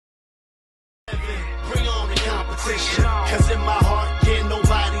competition. Cause in my heart, can't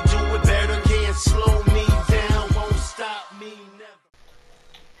nobody do it better. Can't slow me down, won't stop me, never.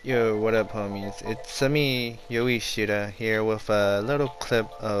 Yo, what up homies? It's me, Yoishida, here with a little clip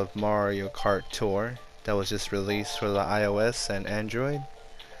of Mario Kart Tour that was just released for the iOS and Android.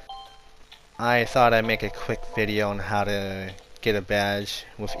 I thought I'd make a quick video on how to get a badge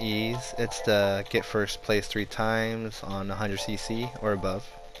with ease. It's the get first place 3 times on 100cc or above.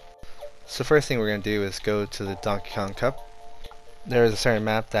 So first thing we're going to do is go to the Donkey Kong Cup. There's a certain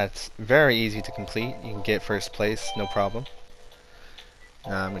map that's very easy to complete. You can get first place, no problem.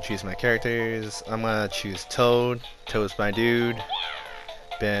 I'm going to choose my characters. I'm going to choose Toad. Toad's my dude.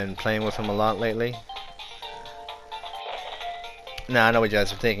 Been playing with him a lot lately. Now I know what you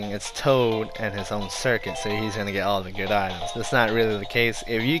guys are thinking. It's Toad and his own circuit, so he's going to get all the good items. That's not really the case.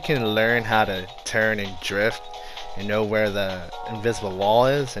 If you can learn how to turn and drift and know where the invisible wall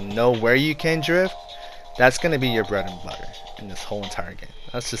is and know where you can drift, that's going to be your bread and butter in this whole entire game.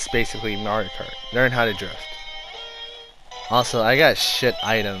 That's just basically Mario Kart. Learn how to drift. Also, I got shit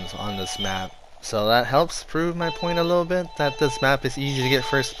items on this map, so that helps prove my point a little bit, that this map is easy to get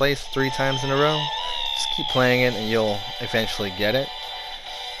first place 3 times in a row. Just keep playing it and you'll eventually get it.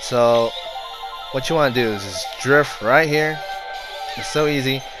 So, what you want to do is just drift right here. It's so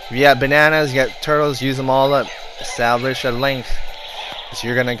easy. If you got bananas, you got turtles, use them all up. Establish a length. So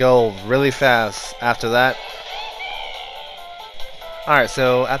you're going to go really fast after that. Alright,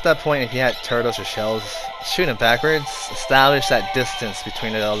 so at that point, if you had turtles or shells, shoot them backwards. Establish that distance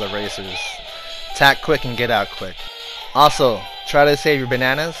between the other racers. Attack quick and get out quick. Also, try to save your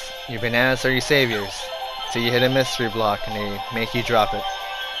bananas. Your bananas are your saviors. So you hit a mystery block and they make you drop it.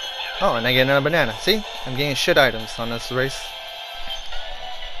 Oh, and I get another banana. See? I'm getting shit items on this race.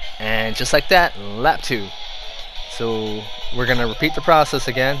 And just like that, lap 2. So we're going to repeat the process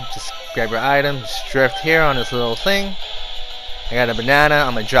again. Just grab your item, just drift here on this little thing. I got a banana.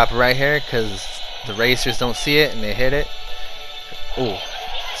 I'm going to drop it right here because the racers don't see it and they hit it. Oh,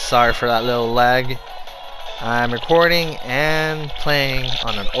 sorry for that little lag. I'm recording and playing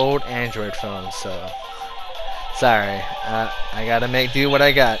on an old Android phone, so sorry. I gotta do what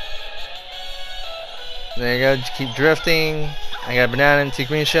I got. There you go. Just keep drifting. I got a banana and 2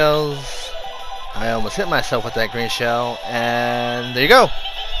 green shells. I almost hit myself with that green shell, and there you go.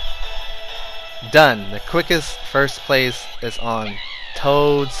 Done. The quickest first place is on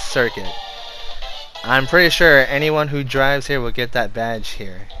Toad's circuit. I'm pretty sure anyone who drives here will get that badge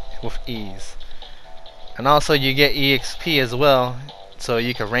here with ease. And also you get EXP as well, so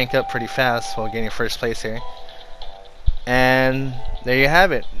you can rank up pretty fast while getting first place here. And there you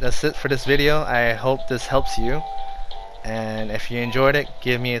have it. That's it for this video. I hope this helps you. And if you enjoyed it,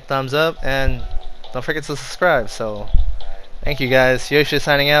 give me a thumbs up and don't forget to subscribe. So thank you guys. Yoshida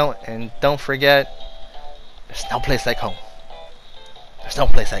signing out, and don't forget, there's no place like home. There's no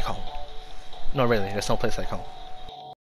place like home. No, really, there's no place like home.